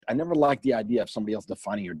I never liked the idea of somebody else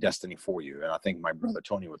defining your destiny for you. And I think my brother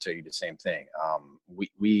Tony will tell you the same thing.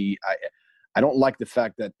 I don't like the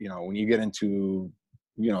fact that, when you get into,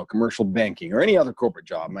 commercial banking or any other corporate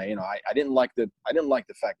job, I didn't like the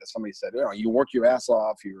fact that somebody said, you work your ass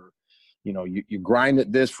off, you grind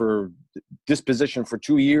at this position for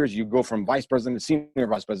 2 years, you go from vice president to senior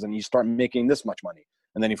vice president, you start making this much money.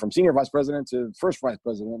 And then you're from senior vice president to first vice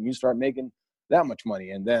president, and you start making that much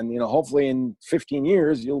money. And then, hopefully in 15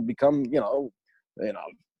 years, you'll become,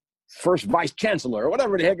 first vice chancellor or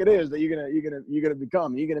whatever the heck it is that you're gonna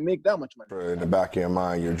become. You're gonna make that much money. In the back of your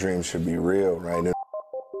mind, your dreams should be real, right?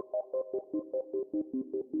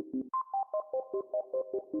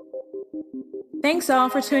 Thanks all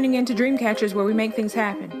for tuning in to Dreamcatchers, where we make things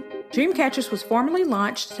happen. Dreamcatchers was formally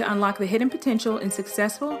launched to unlock the hidden potential in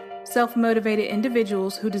successful, self-motivated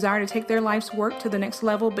individuals who desire to take their life's work to the next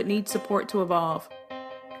level but need support to evolve.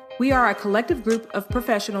 We are a collective group of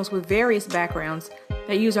professionals with various backgrounds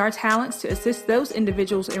that use our talents to assist those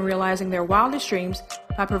individuals in realizing their wildest dreams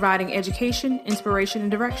by providing education, inspiration,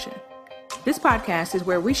 and direction. This podcast is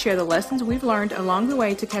where we share the lessons we've learned along the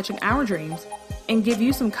way to catching our dreams and give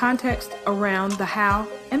you some context around the how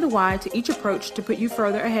and the why to each approach to put you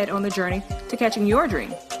further ahead on the journey to catching your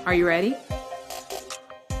dream. Are you ready?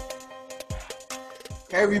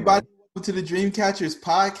 Hey everybody, welcome to the Dreamcatchers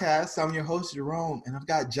podcast. I'm your host, Jerome, and I've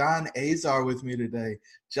got John Azar with me today.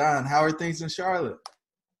 John, how are things in Charlotte?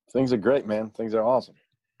 Things are great, man. Things are awesome.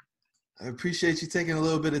 I appreciate you taking a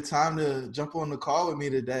little bit of time to jump on the call with me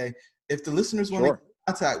today. If the listeners want to get in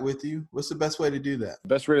contact with you, what's the best way to do that? The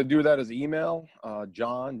best way to do that is email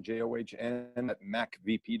John, JOHN, at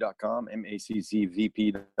maccvp.com,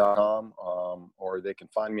 maccvp.com, or they can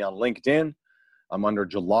find me on LinkedIn. I'm under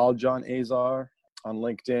Jalal John Azar on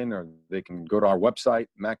LinkedIn, or they can go to our website,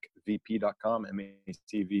 maccvp.com,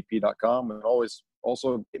 maccvp.com, and always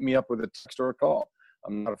also hit me up with a text or a call.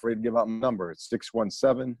 I'm not afraid to give out my number. It's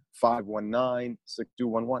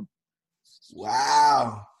 617-519-6211.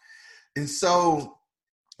 Wow. And so,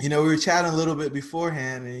 we were chatting a little bit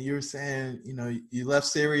beforehand, and you were saying, you left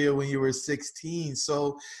Syria when you were 16.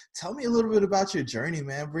 So tell me a little bit about your journey,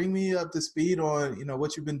 man. Bring me up to speed on,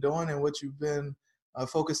 what you've been doing and what you've been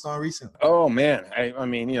focused on recently. Oh man, I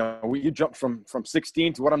mean, you jumped from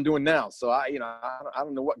 16 to what I'm doing now. So I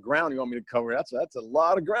don't know what ground you want me to cover. That's a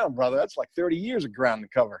lot of ground, brother. That's like 30 years of ground to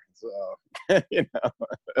cover. So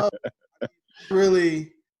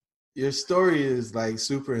Really, your story is like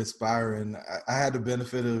super inspiring. I had the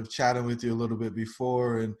benefit of chatting with you a little bit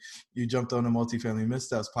before, and you jumped on the Multifamily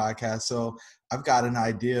Missteps podcast. So I've got an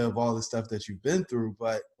idea of all the stuff that you've been through,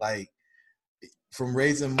 but like from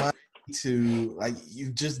raising money to like,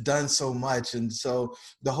 you've just done so much. And so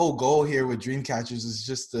the whole goal here with Dreamcatchers is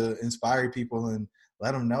just to inspire people and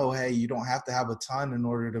let them know, hey, you don't have to have a ton in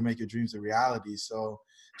order to make your dreams a reality. So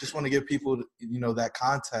just want to give people, that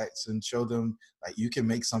context and show them like you can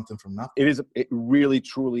make something from nothing. It really,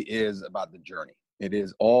 truly is about the journey. It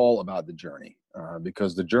is all about the journey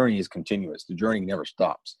because the journey is continuous. The journey never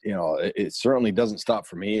stops. It certainly doesn't stop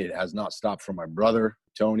for me. It has not stopped for my brother,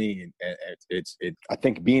 Tony. And I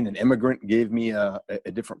think being an immigrant gave me a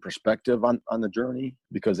different perspective on the journey,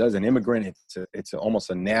 because as an immigrant, it's almost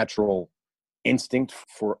a natural instinct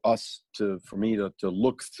for me to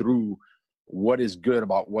look through what is good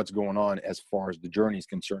about what's going on as far as the journey is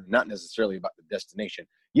concerned, not necessarily about the destination.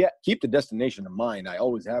 Yeah, keep the destination in mind. I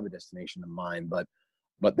always have a destination in mind, but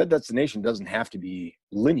that destination doesn't have to be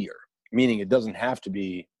linear, meaning it doesn't have to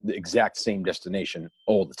be the exact same destination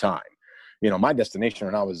all the time. My destination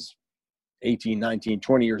when I was 18, 19,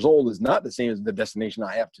 20 years old is not the same as the destination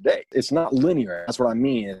I have today. It's not linear. That's what I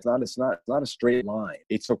mean. It's not a straight line.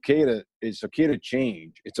 It's okay to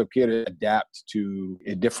change. It's okay to adapt to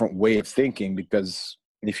a different way of thinking, because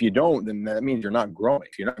if you don't, then that means you're not growing.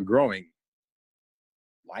 If you're not growing,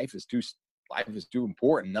 life is too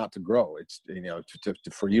important not to grow. It's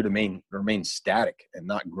for you to remain static and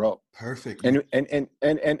not grow. Perfect. And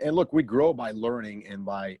look, we grow by learning and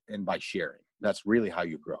by sharing. That's really how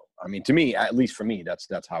you grow. I mean, to me, at least for me, that's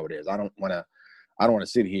how it is. I don't want to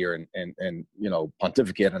sit here and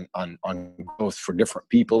pontificate on growth for different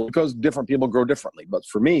people, because different people grow differently. But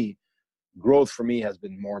for me, growth for me has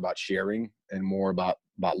been more about sharing and more about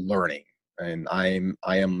learning. And I am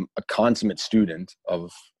a consummate student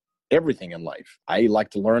of everything in life. I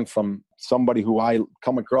like to learn from somebody who I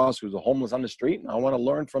come across who's a homeless on the street, and I want to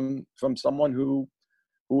learn from someone who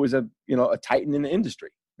is a titan in the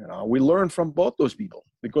industry. We learn from both those people,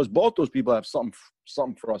 because both those people have something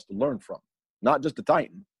for us to learn from. Not just the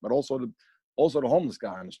titan, but also the homeless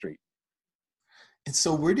guy on the street. And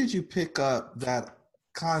so where did you pick up that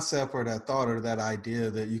concept or that thought or that idea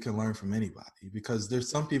that you can learn from anybody, because there's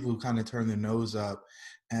some people who kind of turn their nose up.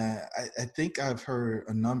 And I think I've heard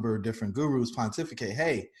a number of different gurus pontificate,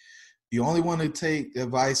 hey, you only want to take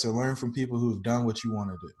advice or learn from people who've done what you want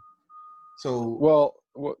to do. So,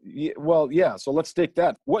 yeah. So let's take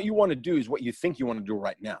that. What you want to do is what you think you want to do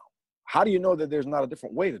right now. How do you know that there's not a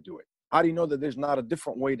different way to do it? How do you know that there's not a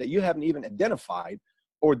different way that you haven't even identified,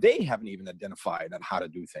 or they haven't even identified on how to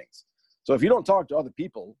do things? So if you don't talk to other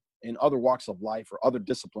people in other walks of life or other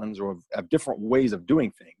disciplines or have different ways of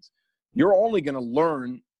doing things, you're only going to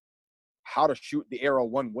learn how to shoot the arrow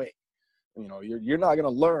one way. You know, you're not going to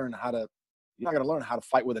learn how to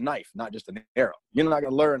fight with a knife, not just an arrow. You're not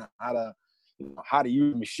going to learn how to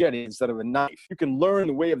use a machete instead of a knife. You can learn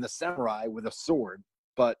the way of the samurai with a sword,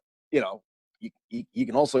 but you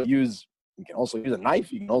can also use a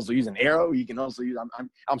knife. You can also use an arrow. You can also use.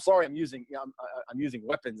 I'm sorry. I'm using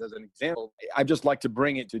weapons as an example. I just like to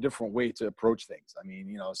bring it to a different way to approach things. I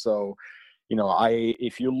mean,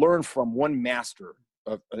 if you learn from one master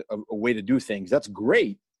a way to do things, that's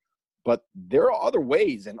great. But there are other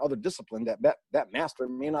ways and other discipline that master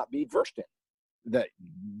may not be versed in, that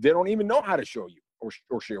they don't even know how to show you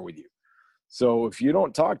or share with you. So if you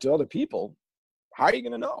don't talk to other people, how are you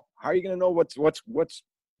going to know? How are you going to know what's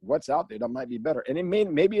out there that might be better? And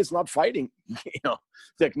maybe it's not fighting,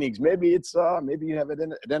 techniques. Maybe it's maybe you have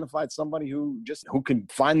identified somebody who can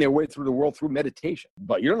find their way through the world through meditation,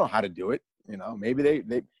 but you don't know how to do it. Maybe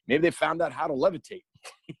they found out how to levitate.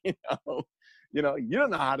 You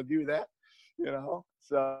don't know how to do that.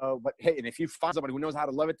 So, but hey, and if you find somebody who knows how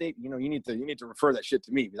to levitate, you need to refer that shit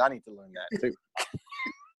to me, because I need to learn that too.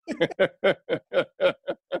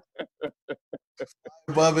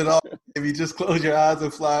 Above it all. If you just close your eyes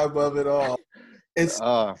and fly above it all.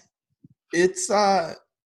 I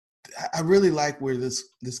really like where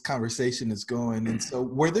this conversation is going. And so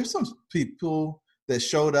were there some people that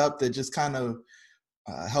showed up that just kind of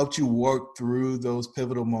helped you work through those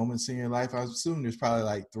pivotal moments in your life? I assume there's probably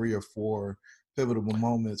like 3 or 4 pivotal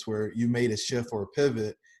moments where you made a shift or a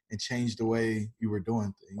pivot and changed the way you were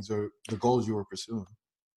doing things or the goals you were pursuing.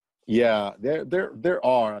 Yeah, there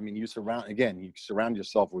are. I mean, you surround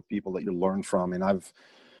yourself with people that you learn from, and I've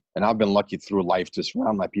been lucky through life to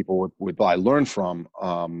surround my people with I learn from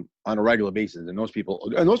on a regular basis, and those people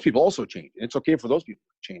also change. It's okay for those people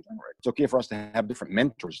to change. It's okay for us to have different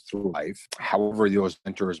mentors through life, however those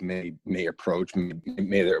mentors may approach,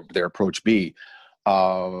 may their approach be.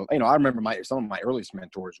 I remember some of my earliest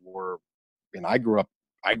mentors were, and I grew up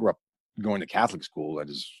going to Catholic school.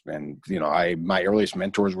 My earliest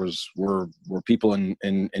mentors were people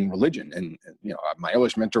in religion, and my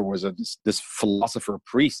earliest mentor was this philosopher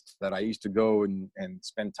priest that I used to go and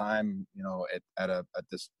spend time at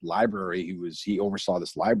this library. He oversaw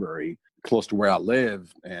this library close to where I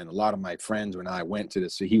live, and a lot of my friends when I went to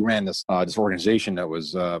this, so he ran this organization that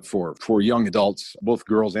was for young adults, both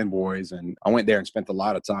girls and boys, and I went there and spent a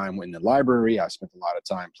lot of time in the library. I spent a lot of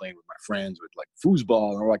time playing with my friends with like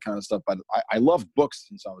foosball and all that kind of stuff. But I loved books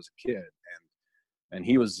since I was a kid, and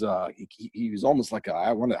he was almost like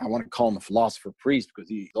I want to call him a philosopher priest, because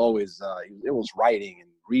he was writing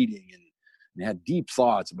and reading and had deep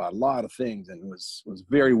thoughts about a lot of things, and was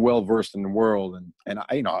very well versed in the world. And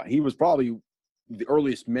he was probably the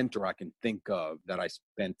earliest mentor I can think of that I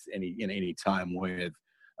spent any time with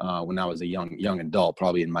when I was a young adult,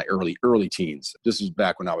 probably in my early teens. This was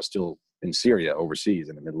back when I was still in Syria, overseas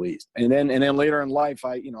in the Middle East. And then later in life,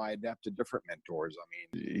 I adapted different mentors. I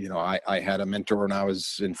mean, I had a mentor when I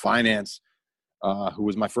was in finance, who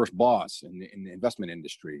was my first boss in the investment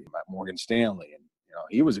industry at Morgan Stanley. And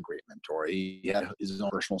he was a great mentor. He had his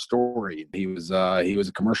own personal story. He was a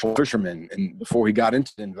commercial fisherman, and before he got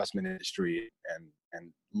into the investment industry, and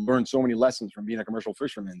learned so many lessons from being a commercial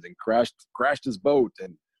fisherman, and crashed his boat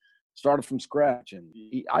and started from scratch. And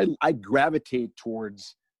I gravitate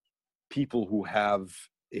towards people who have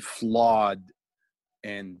a flawed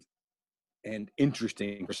and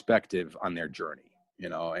interesting perspective on their journey,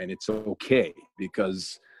 and it's okay,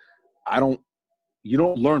 because you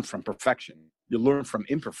don't learn from perfection. You learn from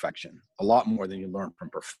imperfection a lot more than you learn from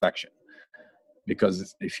perfection.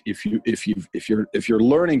 Because if you're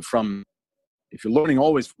learning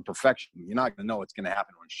always from perfection, you're not going to know what's going to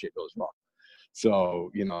happen when shit goes wrong. So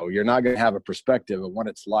you're not going to have a perspective of what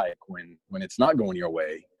it's like when it's not going your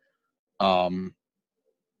way,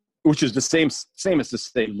 which is the same as to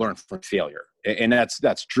say learn from failure, and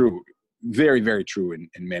that's true, very, very true in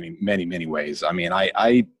many ways. I mean,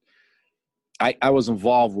 I was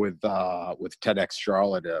involved with TEDx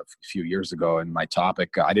Charlotte a few years ago, and my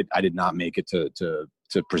topic, I did not make it to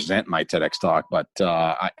to present my TEDx talk, but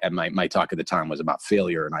my talk at the time was about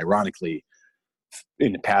failure. And ironically,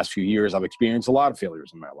 in the past few years, I've experienced a lot of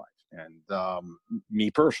failures in my life, and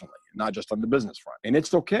me personally, not just on the business front. And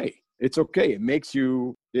it's okay. It's okay. It makes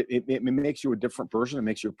you it makes you a different person. It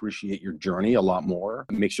makes you appreciate your journey a lot more.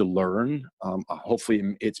 It makes you learn.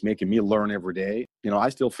 Hopefully, it's making me learn every day. You know, I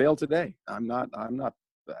still fail today. I'm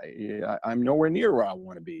nowhere near where I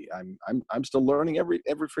want to be. I'm still learning every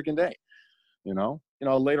freaking day. You know,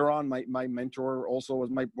 later on, my mentor also was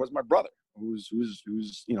my brother, who's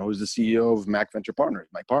the CEO of Mac Venture Partners,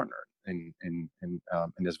 my partner in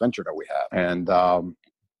this venture that we have. And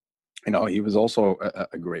he was also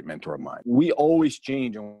a great mentor of mine. We always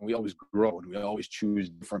change and we always grow, and we always choose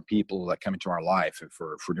different people that come into our life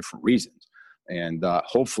for different reasons. And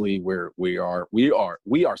hopefully we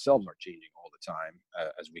ourselves are changing all the time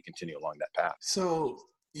as we continue along that path. So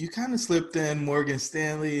you kind of slipped in Morgan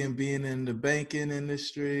Stanley and being in the banking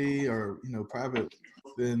industry, or private.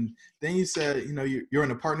 Then you said you're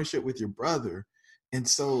in a partnership with your brother, and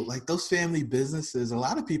so like those family businesses, a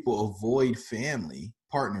lot of people avoid family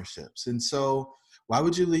partnerships. And so why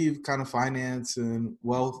would you leave kind of finance and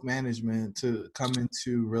wealth management to come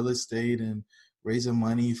into real estate and raising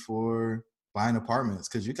money for buying apartments?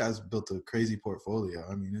 Because you guys built a crazy portfolio.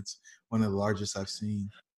 I mean, it's one of the largest I've seen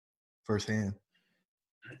firsthand.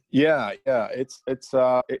 Yeah, it's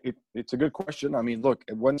a good question. I mean, look,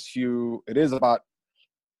 it is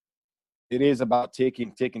about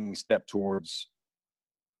taking a step towards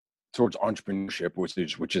entrepreneurship,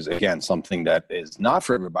 which is again something that is not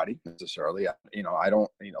for everybody necessarily. A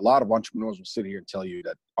lot of entrepreneurs will sit here and tell you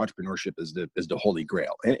that entrepreneurship is the holy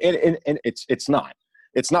grail, and it's not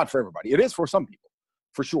for everybody. It is for some people,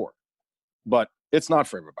 for sure, but it's not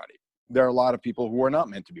for everybody. There are a lot of people who are not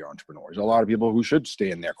meant to be entrepreneurs. A lot of people who should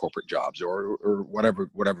stay in their corporate jobs or whatever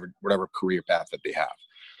career path that they have.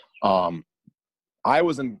 I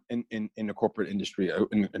was in the corporate industry,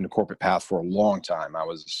 in the corporate path for a long time.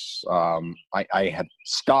 I had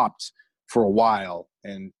stopped for a while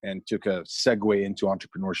and took a segue into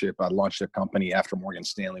entrepreneurship. I launched a company after Morgan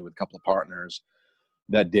Stanley with a couple of partners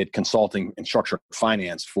that did consulting and structured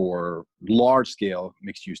finance for large scale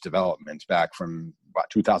mixed use development back from about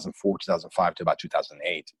 2004, 2005 to about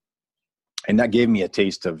 2008. And that gave me a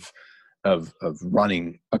taste of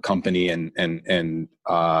running a company and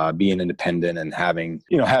being independent and having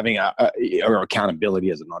accountability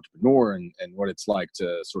as an entrepreneur and what it's like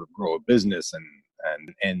to sort of grow a business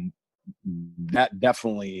and that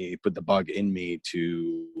definitely put the bug in me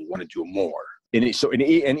to want to do more. And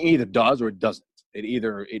it either does or it doesn't. It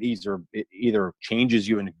either changes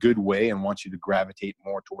you in a good way and wants you to gravitate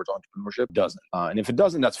more towards entrepreneurship. Doesn't. And if it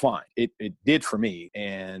doesn't, that's fine. It did for me.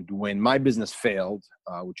 And when my business failed,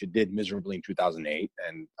 which it did miserably in 2008,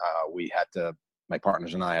 and my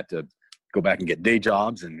partners and I had to go back and get day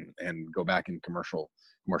jobs and go back in commercial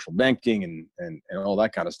banking and all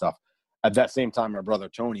that kind of stuff. At that same time, my brother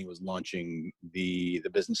Tony was launching the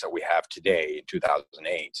business that we have today in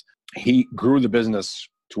 2008. He grew the business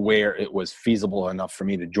to where it was feasible enough for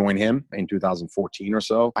me to join him in 2014 or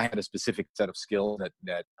so. I had a specific set of skills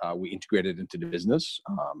that we integrated into the business,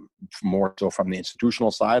 more so from the institutional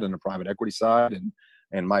side and the private equity side,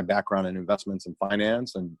 and my background in investments and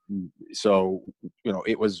finance. And so,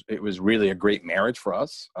 it was really a great marriage for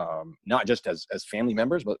us, not just as family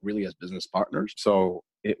members, but really as business partners. So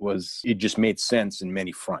it just made sense in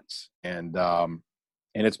many fronts. And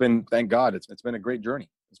it's been, thank God, it's been a great journey.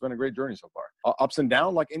 It's been a great journey so far. Ups and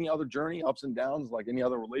downs like any other journey, ups and downs like any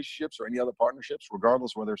other relationships or any other partnerships,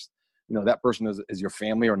 regardless whether it's, that person is your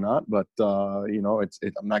family or not. But, I'm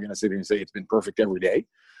not going to sit here and say it's been perfect every day.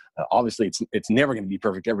 Obviously, it's never going to be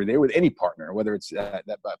perfect every day with any partner, whether it's that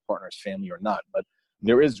partner's family or not. But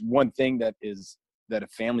there is one thing that a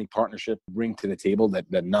family partnership bring to the table that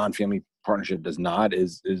non-family partnership does not,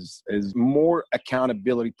 is more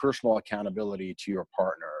accountability, personal accountability to your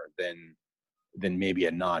partner than maybe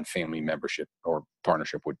a non-family membership or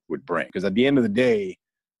partnership would bring. Because at the end of the day,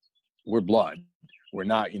 we're blood. We're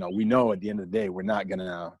not, we know at the end of the day,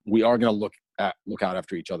 we are gonna look out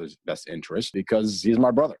after each other's best interests, because he's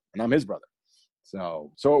my brother and I'm his brother.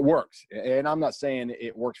 So it works. And I'm not saying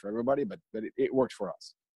it works for everybody, but it works for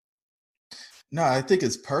us. No, I think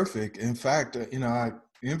it's perfect. In fact, I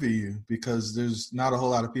envy you, because there's not a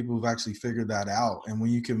whole lot of people who've actually figured that out.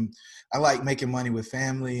 And I like making money with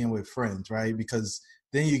family and with friends, right? Because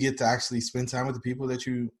then you get to actually spend time with the people that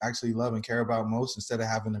you actually love and care about most, instead of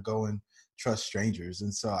having to go and trust strangers.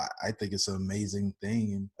 And so I think it's an amazing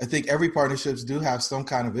thing. And I think every partnerships do have some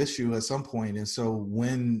kind of issue at some point. And so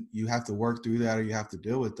when you have to work through that or you have to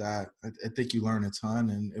deal with that, I think you learn a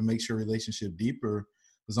ton, and it makes your relationship deeper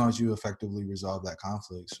as long as you effectively resolve that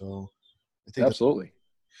conflict. So I think Absolutely.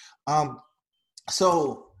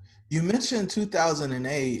 So you mentioned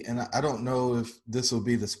 2008, and I don't know if this will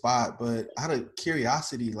be the spot, but out of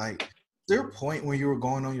curiosity, like, is there a point when you were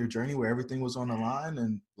going on your journey where everything was on the line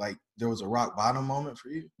and like there was a rock bottom moment for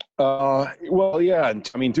you? Well, yeah.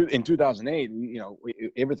 I mean, in 2008,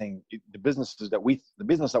 everything, the business that we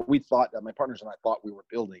thought, that my partners and I thought we were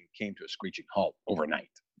building, came to a screeching halt overnight.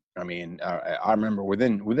 I mean, I remember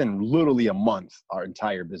within literally a month, our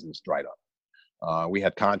entire business dried up. We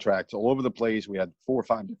had contracts all over the place. We had 4 or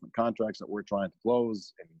 5 different contracts that we're trying to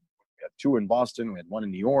close, and we had 2 in Boston. We had 1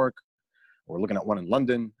 in New York. We're looking at 1 in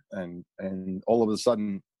London, and all of a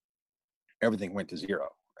sudden, everything went to zero,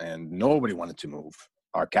 and nobody wanted to move.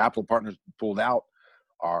 Our capital partners pulled out.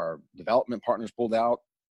 Our development partners pulled out.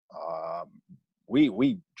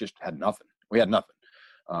 We just had nothing. We had nothing.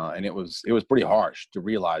 And it was pretty harsh to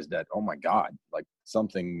realize that, oh my God, like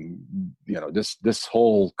something, this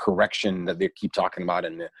whole correction that they keep talking about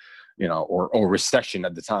in the, or recession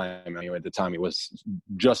at the time. I mean, at the time it was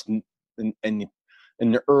just in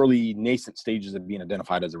the early nascent stages of being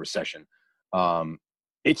identified as a recession.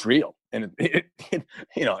 It's real, and it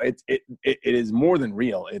is more than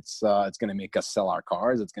real. It's going to make us sell our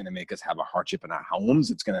cars. It's going to make us have a hardship in our homes.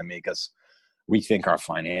 It's going to make us rethink our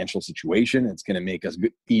financial situation. It's going to make us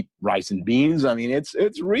eat rice and beans. I mean, it's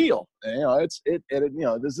real. This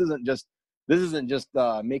isn't just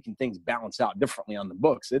making things balance out differently on the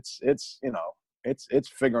books. It's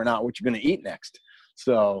figuring out what you're going to eat next.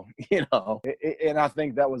 So, and I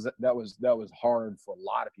think that was hard for a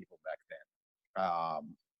lot of people back then.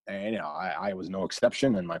 And I was no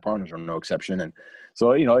exception, and my partners were no exception. And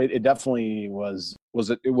so, it definitely was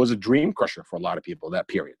a dream crusher for a lot of people, that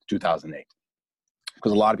period, 2008.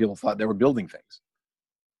 Because a lot of people thought they were building things.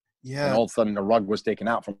 Yeah. And all of a sudden the rug was taken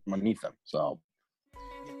out from underneath them. So.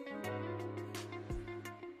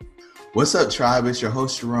 What's up, tribe? It's your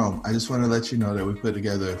host, Jerome. I just want to let you know that we put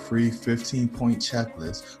together a free 15-point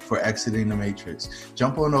checklist for exiting the matrix.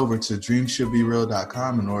 Jump on over to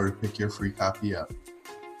dreamshouldbereal.com in order to pick your free copy up.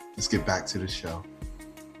 Let's get back to the show.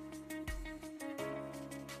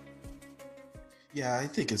 Yeah, I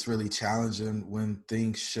think it's really challenging when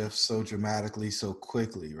things shift so dramatically, so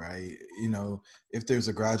quickly, right? If there's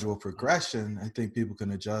a gradual progression, I think people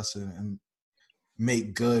can adjust and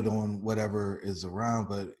make good on whatever is around.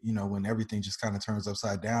 But, when everything just kind of turns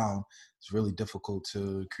upside down, it's really difficult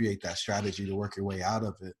to create that strategy to work your way out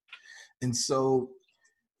of it. And so,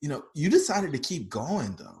 you decided to keep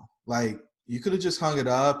going, though. Like, you could have just hung it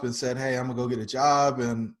up and said, hey, I'm going to go get a job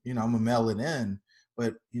and, I'm going to mail it in.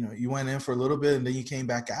 But, you went in for a little bit and then you came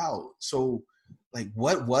back out. So, like,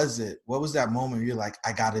 what was it? What was that moment where you're like,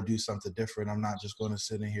 I got to do something different. I'm not just going to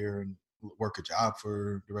sit in here and work a job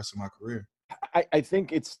for the rest of my career. I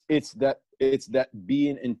think it's that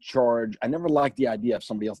being in charge. I never liked the idea of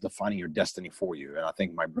somebody else defining your destiny for you. And I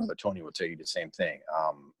think my brother Tony will tell you the same thing.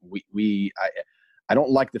 I don't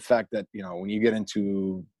like the fact that, when you get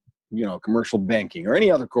into, commercial banking or any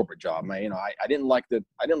other corporate job, I didn't like the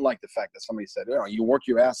fact that somebody said, you work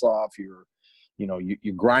your ass off, you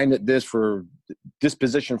grind at this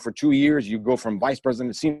position for 2 years, you go from vice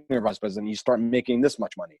president to senior vice president, you start making this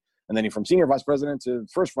much money. And then you're from senior vice president to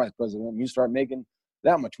first vice president, you start making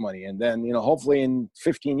that much money. And then, hopefully in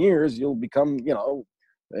 15 years, you'll become,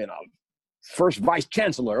 first vice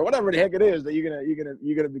chancellor or whatever the heck it is that you're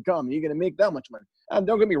gonna become. You're gonna make that much money. And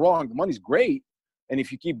don't get me wrong, the money's great. And if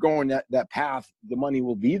you keep going that path, the money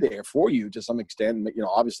will be there for you to some extent.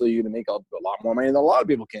 Obviously you're gonna make a lot more money than a lot of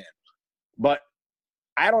people can. But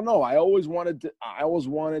I don't know. I always wanted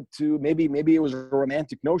to. Maybe it was a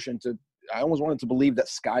romantic notion to. I always wanted to believe that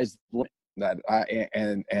sky's the limit. That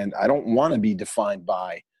I don't want to be defined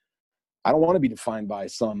by. I don't want to be defined by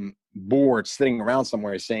some board sitting around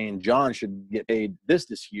somewhere saying John should get paid this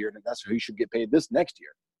year, and that's who he should get paid this next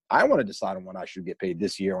year. I want to decide on when I should get paid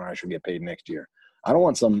this year, when I should get paid next year. I don't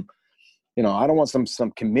want some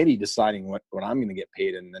committee deciding what I'm going to get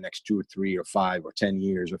paid in the next 2 or 3 or 5 or 10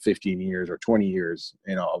 years or 15 years or 20 years,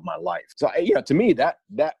 of my life. So, to me, that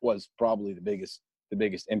was probably the biggest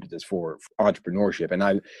impetus for entrepreneurship.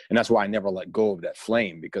 And that's why I never let go of that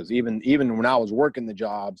flame, because even when I was working the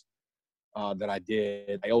jobs that I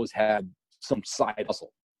did, I always had some side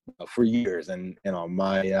hustle for years. And,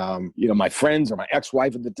 my friends or my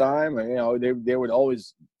ex-wife at the time, they would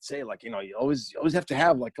always say, like, you always have to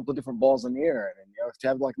have like a couple of different balls in the air, and you have to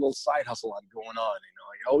have like a little side hustle on going on.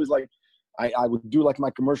 You always like, I would do like my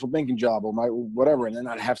commercial banking job or my whatever, and then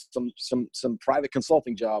I'd have some private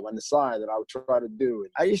consulting job on the side that I would try to do.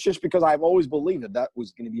 It's just because I've always believed that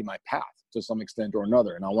was going to be my path to some extent or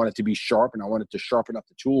another, and I wanted to be sharp, and I wanted to sharpen up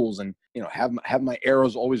the tools, and have my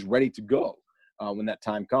arrows always ready to go when that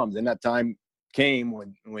time comes. And that time came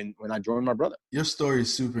when I joined my brother. Your story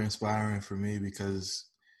is super inspiring for me because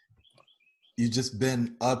you've just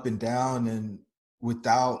been up and down, and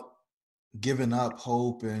without giving up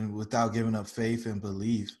hope and without giving up faith and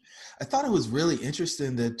belief. I thought it was really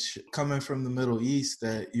interesting that coming from the Middle East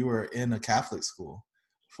that you were in a Catholic school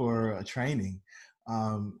for training.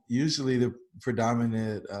 Usually the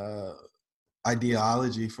predominant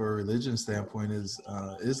ideology for a religion standpoint is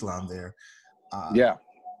Islam there. Yeah.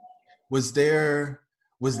 Was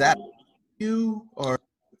that you, or,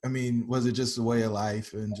 I mean, was it just a way of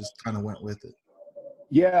life and just kind of went with it?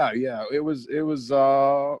 Yeah. It was,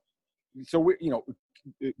 so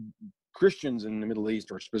Christians in the Middle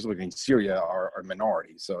East, or specifically in Syria, are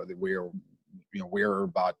minorities. So that we're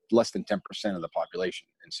about less than 10% of the population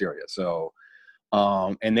in Syria. So,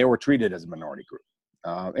 and they were treated as a minority group,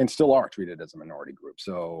 and still are treated as a minority group.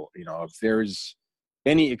 So, if there's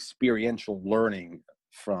any experiential learning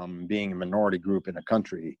from being a minority group in a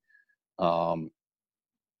country,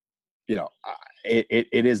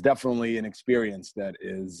 it is definitely an experience that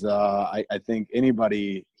is, I think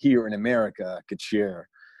anybody here in America could share,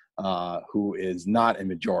 who is not a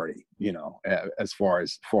majority, as far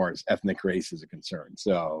as ethnic races are concerned.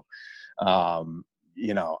 So,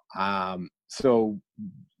 so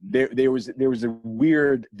there was a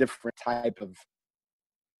weird, different type of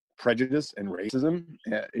prejudice and racism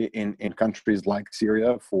in countries like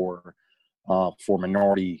Syria for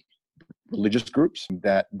minority religious groups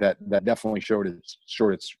that definitely showed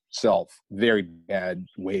itself very bad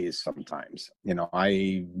ways sometimes.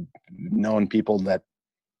 I've known people that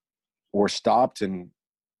were stopped and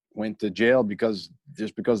went to jail because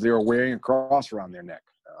they were wearing a cross around their neck,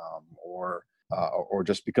 or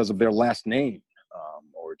just because of their last name,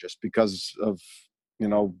 or just because of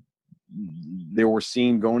they were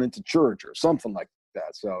seen going into church or something like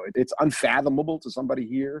that. So it's unfathomable to somebody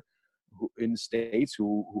here in the States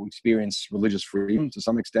who experience religious freedom to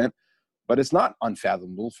some extent, but it's not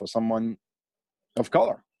unfathomable for someone of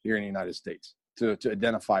color here in the United States to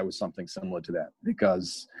identify with something similar to that,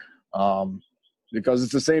 because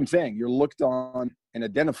it's the same thing. You're looked on and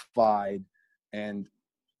identified and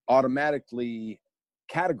automatically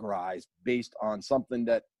categorized based on something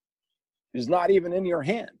that is not even in your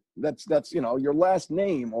hand. That's your last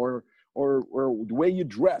name, or the way you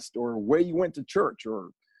dressed, or where you went to church,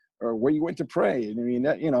 or where you went to pray. I mean,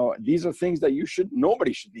 that, these are things that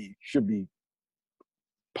nobody should be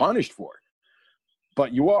punished for,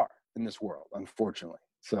 but you are in this world, unfortunately.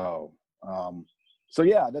 So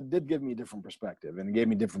yeah, that did give me a different perspective, and it gave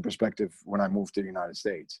me a different perspective when I moved to the United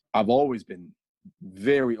States. I've always been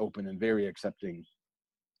very open and very accepting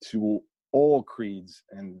to all creeds,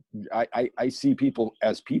 and I see people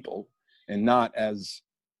as people and not as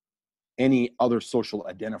any other social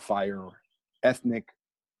identifier, ethnic,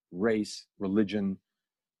 race, religion,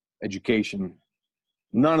 education.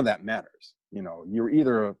 None of that matters. You're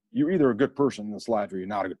either a good person in this life, or you're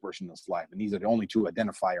not a good person in this life, and these are the only two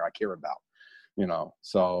identifier I care about.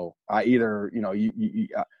 So I either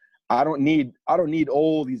I don't need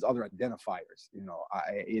all these other identifiers.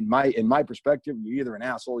 In my perspective, you're either an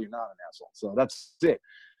asshole, or you're not an asshole. So that's it.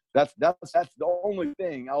 That's the only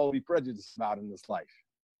thing I will be prejudiced about in this life.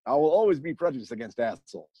 I will always be prejudiced against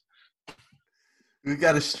assholes. We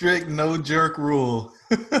got a strict no jerk rule.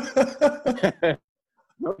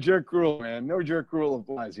 No jerk rule, man. No jerk rule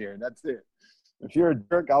applies here. That's it. If you're a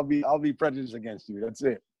jerk, I'll be prejudiced against you. That's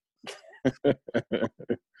it.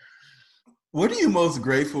 What are you most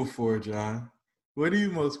grateful for, John? What are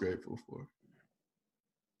you most grateful for?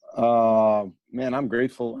 Man, I'm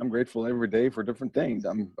grateful. I'm grateful every day for different things.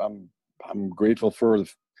 I'm grateful for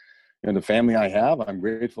the family I have. I'm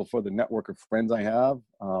grateful for the network of friends I have.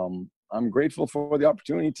 I'm grateful for the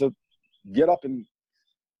opportunity to get up and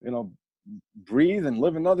breathe and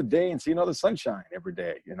live another day and see another sunshine every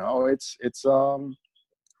day. I'm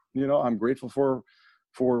grateful for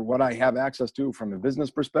what I have access to from a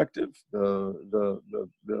business perspective. I'm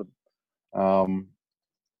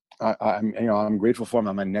grateful for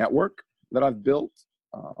my network that I've built.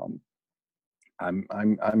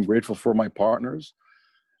 I'm grateful for my partners.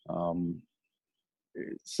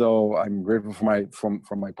 So I'm grateful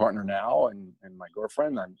for my partner now and my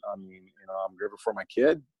girlfriend. I'm grateful for my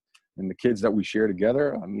kid and the kids that we share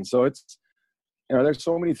together. So it's, there's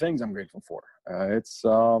so many things I'm grateful for.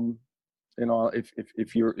 You know,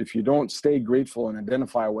 if you don't stay grateful and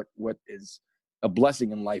identify what is a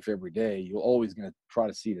blessing in life every day, you're always going to try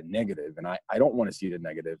to see the negative. And I don't want to see the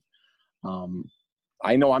negative.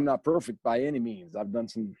 I know I'm not perfect by any means. I've done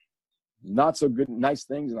some not so good, nice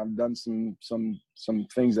things, and I've done some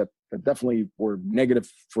things that definitely were negative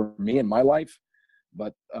for me in my life.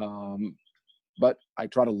 But I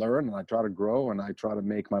try to learn, and I try to grow, and I try to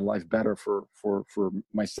make my life better for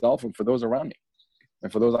myself and for those around me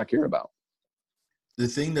and for those I care about. The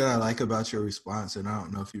thing that I like about your response, and I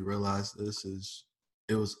don't know if you realize this, is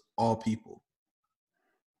it was all people,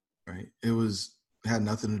 right? Had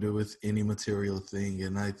nothing to do with any material thing.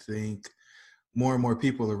 And I think more and more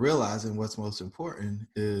people are realizing what's most important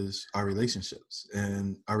is our relationships,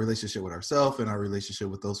 and our relationship with ourselves and our relationship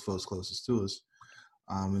with those folks closest to us.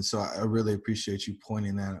 And so I really appreciate you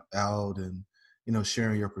pointing that out and, you know,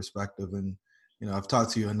 sharing your perspective. And, you know, I've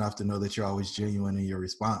talked to you enough to know that you're always genuine in your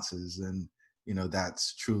responses. And, you know,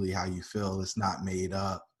 that's truly how you feel. It's not made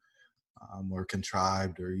up or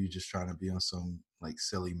contrived, or you just trying to be on some like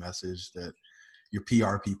silly message that your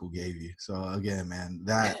PR people gave you. So again, man,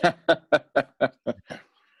 that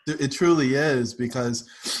it truly is, because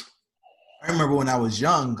I remember when I was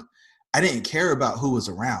young, I didn't care about who was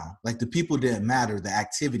around. Like, the people didn't matter, the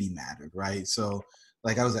activity mattered, right? So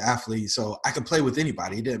like, I was an athlete, so I could play with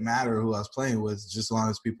anybody. It didn't matter who I was playing with, just as long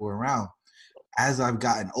as people were around. As I've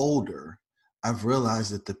gotten older, I've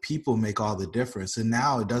realized that the people make all the difference. And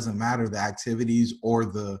now it doesn't matter the activities or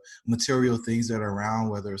the material things that are around,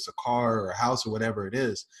 whether it's a car or a house or whatever it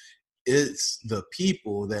is. It's the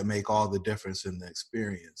people that make all the difference in the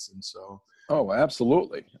experience. And so, oh,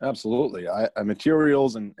 absolutely. Absolutely.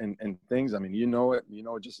 Materials and things, I mean, you know it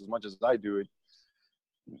just as much as I do it.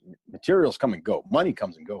 Materials come and go. Money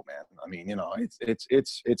comes and go, man. I mean, you know,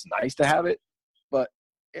 it's nice to have it, but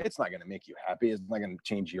it's not going to make you happy. It's not going to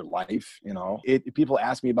change your life. You know, people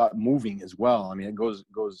ask me about moving as well. I mean, it goes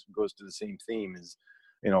to the same theme is,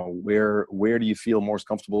 you know, where do you feel most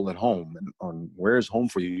comfortable at home, and where's home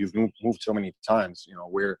for you? You've moved so many times, you know,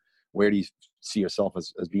 where do you see yourself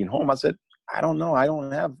as being home? I said, I don't know. I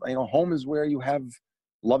don't have, you know, home is where you have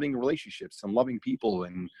loving relationships and loving people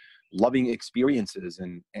and loving experiences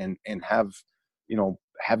and have, you know,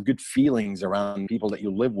 have good feelings around people that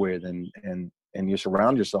you live with and you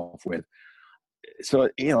surround yourself with. So,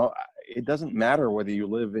 you know, it doesn't matter whether you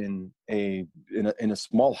live in a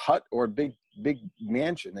small hut or a big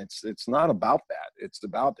mansion. It's not about that. It's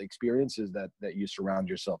about the experiences that you surround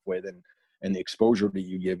yourself with and the exposure that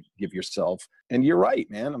you give yourself. And you're right,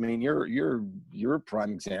 man. I mean, you're a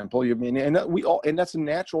prime example. I mean, and that's a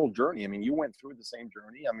natural journey. I mean, you went through the same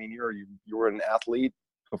journey. I mean, you were an athlete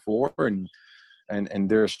before, and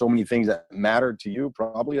there are so many things that matter to you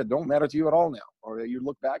probably that don't matter to you at all now, or that you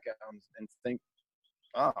look back at them and think,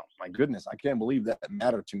 oh my goodness, I can't believe that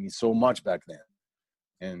mattered to me so much back then.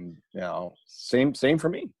 And, you know, same for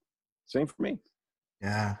me.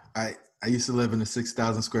 Yeah, I used to live in a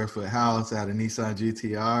 6,000 square foot house. I had a Nissan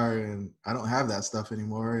GTR, and I don't have that stuff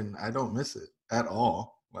anymore, and I don't miss it at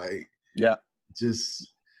all. Like, yeah,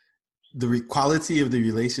 just the quality of the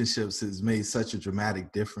relationships has made such a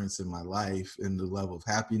dramatic difference in my life, and the level of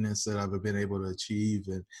happiness that I've been able to achieve,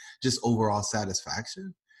 and just overall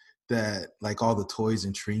satisfaction, that like all the toys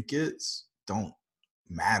and trinkets don't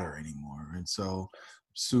matter anymore. And so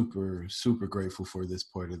super, super grateful for this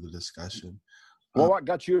part of the discussion. Well, what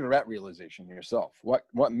got you to that realization yourself? What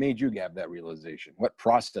made you have that realization? What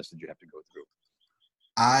process did you have to go through?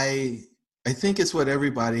 I think it's what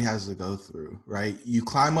everybody has to go through, right? You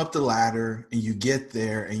climb up the ladder and you get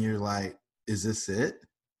there and you're like, is this it?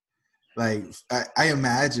 Like, I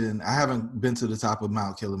imagine, I haven't been to the top of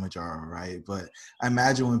Mount Kilimanjaro, right? But I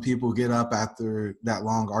imagine when people get up after that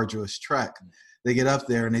long, arduous trek, they get up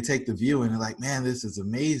there and they take the view and they're like, man, this is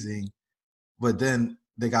amazing. But then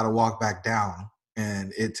they got to walk back down,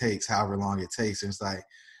 and it takes however long it takes. And it's like,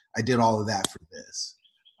 I did all of that for this.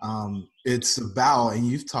 It's about, and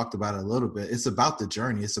you've talked about it a little bit, it's about the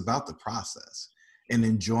journey. It's about the process and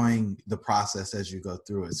enjoying the process as you go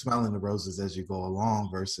through it, smelling the roses as you go along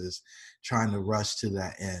versus trying to rush to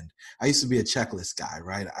that end. I used to be a checklist guy,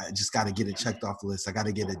 right? I just got to get it checked off the list. I got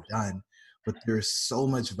to get it done. But there's so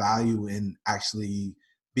much value in actually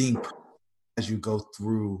being as you go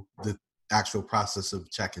through the actual process of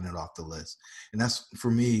checking it off the list. And that's, for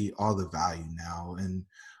me, all the value now. And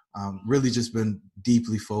really just been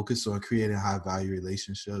deeply focused on creating high value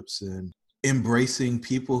relationships and embracing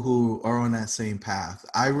people who are on that same path.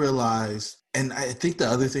 I realized, and I think the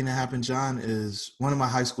other thing that happened, John, is one of my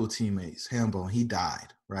high school teammates, Hambone, he died,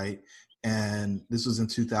 right? And this was in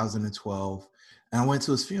 2012. And I went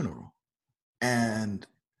to his funeral. And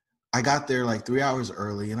I got there like 3 hours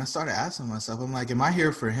early, and I started asking myself, I'm like, am I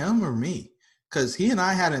here for him or me? Because he and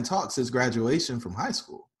I hadn't talked since graduation from high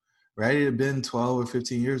school, right? It had been 12 or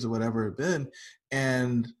 15 years or whatever it had been.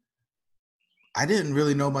 And I didn't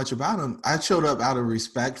really know much about him. I showed up out of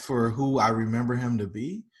respect for who I remember him to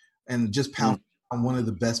be, and just pound on one of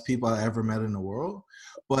the best people I ever met in the world.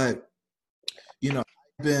 But, you know,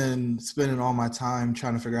 I've been spending all my time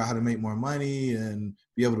trying to figure out how to make more money and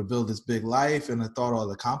be able to build this big life. And I thought all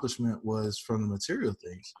the accomplishment was from the material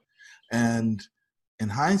things. And in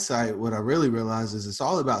hindsight, what I really realized is it's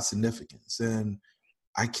all about significance. And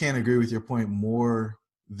I can't agree with your point more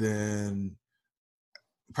than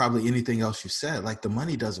probably anything else you said. Like, the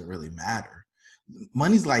money doesn't really matter.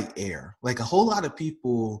 Money's like air. Like, a whole lot of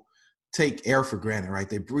people take air for granted, right?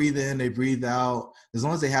 They breathe in, they breathe out. As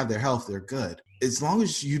long as they have their health, they're good. As long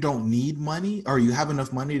as you don't need money, or you have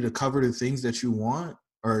enough money to cover the things that you want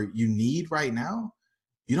or you need right now,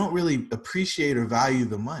 you don't really appreciate or value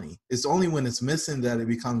the money. It's only when it's missing that it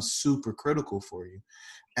becomes super critical for you.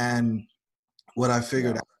 And what I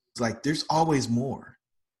figured out is, like, there's always more.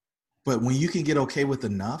 But when you can get okay with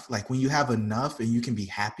enough, like when you have enough and you can be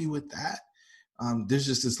happy with that, there's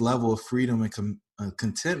just this level of freedom and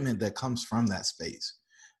contentment that comes from that space.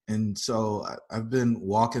 And so I've been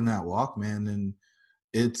walking that walk, man, and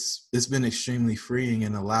it's been extremely freeing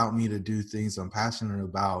and allowed me to do things I'm passionate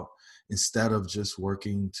about instead of just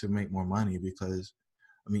working to make more money. Because,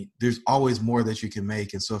 I mean, there's always more that you can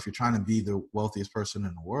make. And so if you're trying to be the wealthiest person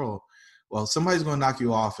in the world, well, somebody's going to knock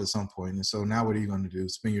you off at some point. And so now what are you going to do?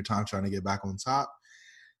 Spend your time trying to get back on top?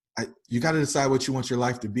 You got to decide what you want your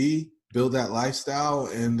life to be, build that lifestyle,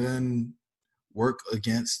 and then work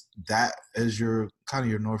against that as your kind of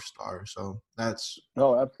your North Star. So that's.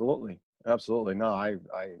 No, absolutely. Absolutely. No, I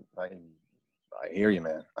hear you,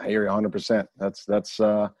 man. I hear you 100%. That's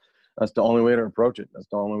the only way to approach it. That's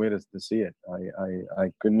the only way to see it. I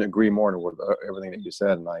couldn't agree more with everything that you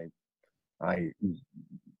said. And I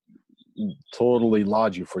totally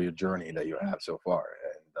laud you for your journey that you have so far.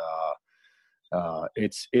 And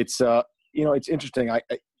it's interesting.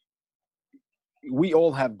 We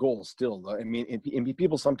all have goals still. I mean, and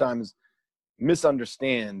people sometimes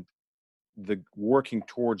misunderstand the working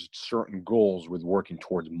towards certain goals with working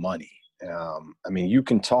towards money. I mean, you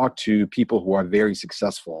can talk to people who are very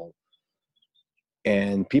successful,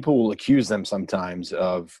 and people will accuse them sometimes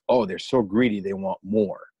of, oh, they're so greedy, they want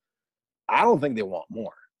more. I don't think they want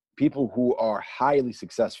more. People who are highly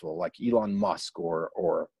successful, like Elon Musk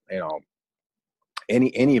or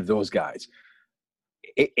any of those guys,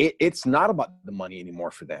 it's not about the money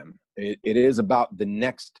anymore for them. It is about the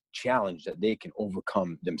next challenge that they can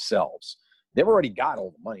overcome themselves. They've already got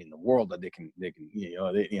all the money in the world that they can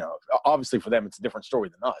obviously for them it's a different story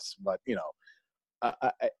than us, but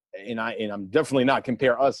I'm definitely not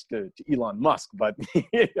compare us to Elon Musk, but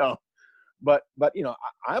But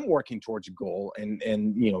I'm working towards a goal, and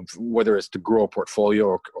whether it's to grow a portfolio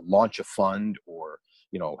or launch a fund, or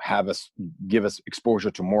give us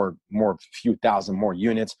exposure to more few thousand more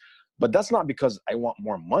units. But that's not because I want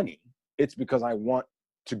more money. It's because I want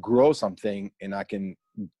to grow something, and I can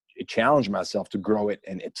challenge myself to grow it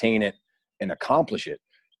and attain it and accomplish it.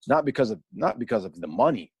 Not because of the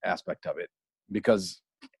money aspect of it, because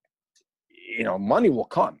money will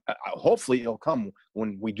come. Hopefully it'll come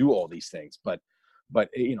when we do all these things, but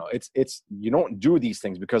it's you don't do these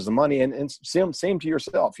things because the money, and same to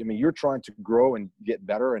yourself. I mean, you're trying to grow and get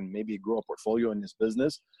better and maybe grow a portfolio in this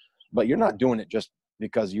business, but you're not doing it just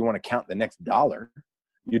because you want to count the next dollar.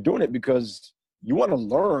 You're doing it because you want to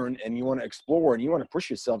learn and you want to explore and you want to push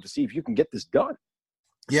yourself to see if you can get this done.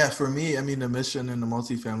 Yeah, for me, I mean, the mission in the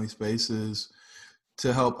multifamily space is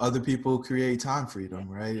to help other people create time freedom,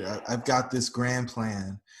 right? I've got this grand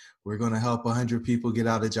plan. We're going to help 100 people get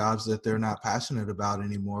out of jobs that they're not passionate about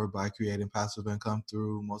anymore by creating passive income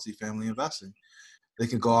through multifamily investing. They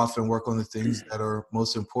can go off and work on the things that are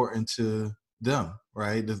most important to them,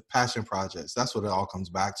 right? The passion projects. That's what it all comes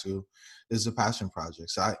back to, is the passion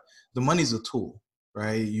projects. The money's a tool,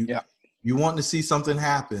 right? You want to see something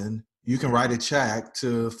happen, you can write a check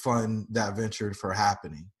to fund that venture for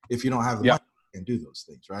happening. If you don't have the money, and do those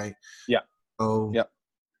things, right? Yeah. So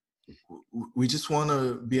we just want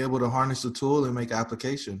to be able to harness the tool and make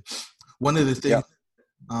application. One of the things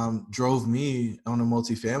drove me on a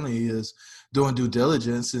multifamily is doing due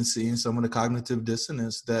diligence and seeing some of the cognitive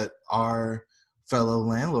dissonance that our fellow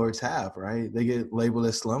landlords have, right? They get labeled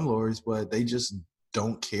as slumlords, but they just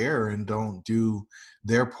don't care and don't do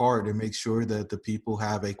their part to make sure that the people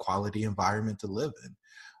have a quality environment to live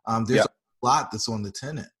in. There's a lot that's on the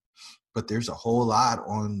tenant, but there's a whole lot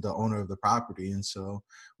on the owner of the property. And so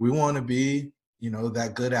we want to be,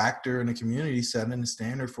 that good actor in the community setting the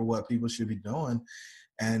standard for what people should be doing.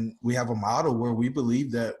 And we have a model where we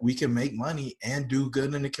believe that we can make money and do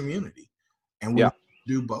good in the community. And we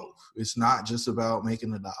do both. It's not just about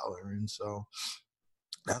making a dollar. And so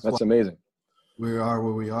that's amazing. We are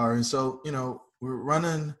where we are. And so, we're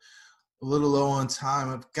running a little low on time.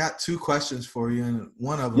 I've got 2 questions for you, and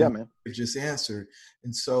one of them you just answered.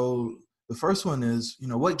 And so the first one is,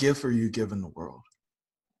 what gift are you giving the world?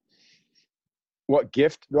 What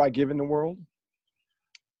gift do I give in the world?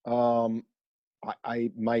 My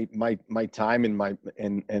time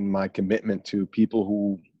and my commitment to people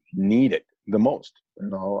who need it the most.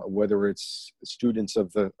 Whether it's students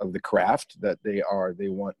of the craft that they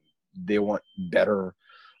want better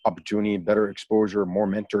opportunity, better exposure, more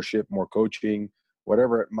mentorship, more coaching,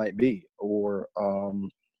 whatever it might be, or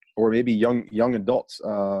maybe young adults.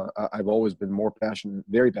 I've always been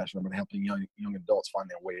very passionate about helping young adults find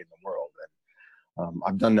their way in the world. And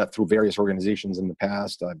I've done that through various organizations in the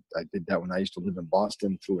past. I did that when I used to live in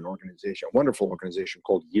Boston through an organization, a wonderful organization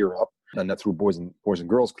called Year Up. I've done that through Boys and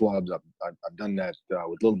Girls Clubs. I've done that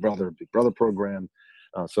with Little Brother, Big Brother program.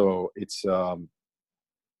 So it's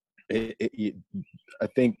I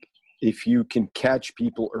think if you can catch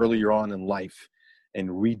people earlier on in life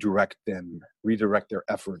and redirect their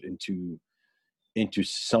effort into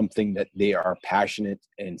something that they are passionate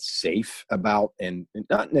and safe about, and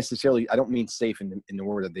not necessarily, I don't mean safe in the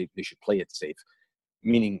word that they should play it safe,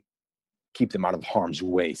 meaning keep them out of harm's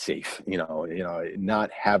way safe, not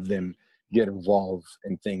have them get involved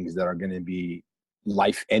in things that are going to be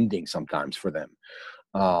life ending sometimes for them.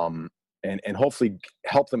 And hopefully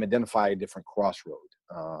help them identify a different crossroad.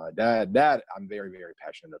 That I'm very, very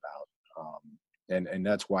passionate about. And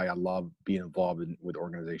that's why I love being involved with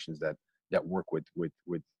organizations that work with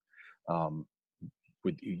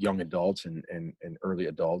young adults and early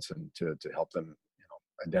adults, and to help them,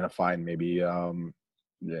 identify and maybe,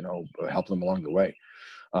 help them along the way.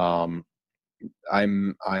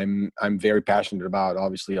 I'm very passionate about,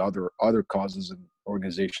 obviously, other causes and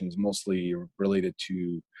organizations, mostly related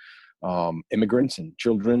to immigrants and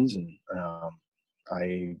children's, and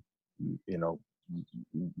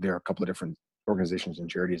there are a couple of different organizations and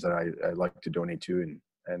charities that I like to donate to,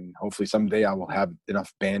 and hopefully someday I will have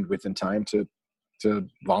enough bandwidth and time to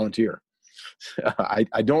volunteer.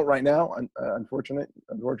 I don't right now,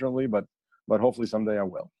 unfortunately, but hopefully someday I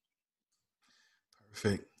will.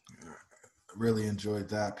 Perfect. Really enjoyed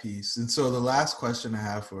that piece. And so the last question I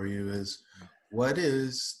have for you is, what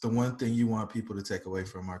is the one thing you want people to take away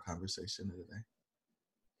from our conversation today?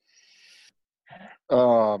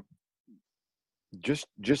 Just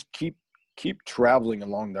keep traveling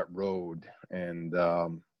along that road, and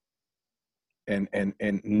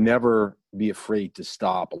never be afraid to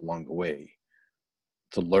stop along the way,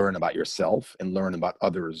 to learn about yourself and learn about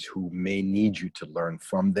others who may need you to learn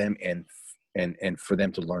from them, and for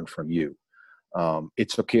them to learn from you.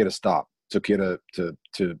 It's okay to stop. It's okay to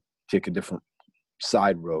take a different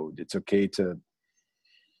side road. It's okay to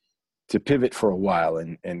pivot for a while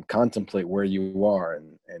and contemplate where you are,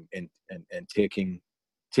 and take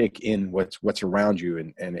in what's around you,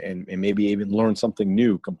 and maybe even learn something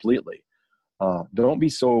new completely. Don't be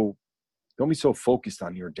so focused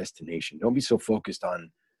on your destination. Don't be so focused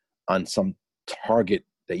on some target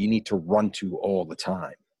that you need to run to all the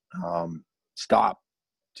time. Stop,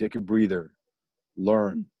 take a breather,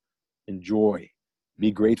 learn, enjoy,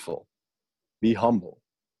 be grateful, be humble.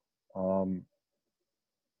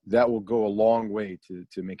 That will go a long way to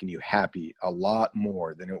making you happy, a lot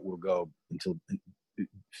more than it will go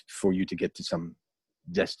for you to get to some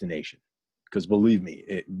destination. Because believe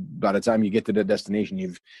me, by the time you get to that destination,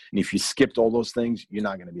 if you skipped all those things, you're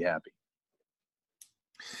not going to be happy.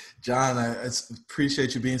 John, I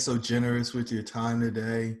appreciate you being so generous with your time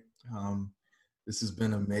today. This has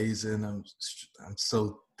been amazing. I'm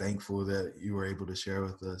so thankful that you were able to share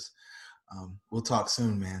with us. We'll talk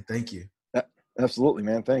soon, man. Thank you. Absolutely,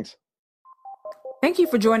 man. Thanks. Thank you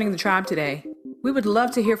for joining the tribe today. We would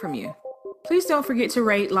love to hear from you. Please don't forget to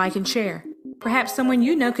rate, like, and share. Perhaps someone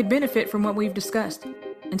you know could benefit from what we've discussed.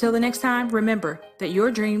 Until the next time, remember that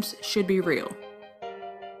your dreams should be real.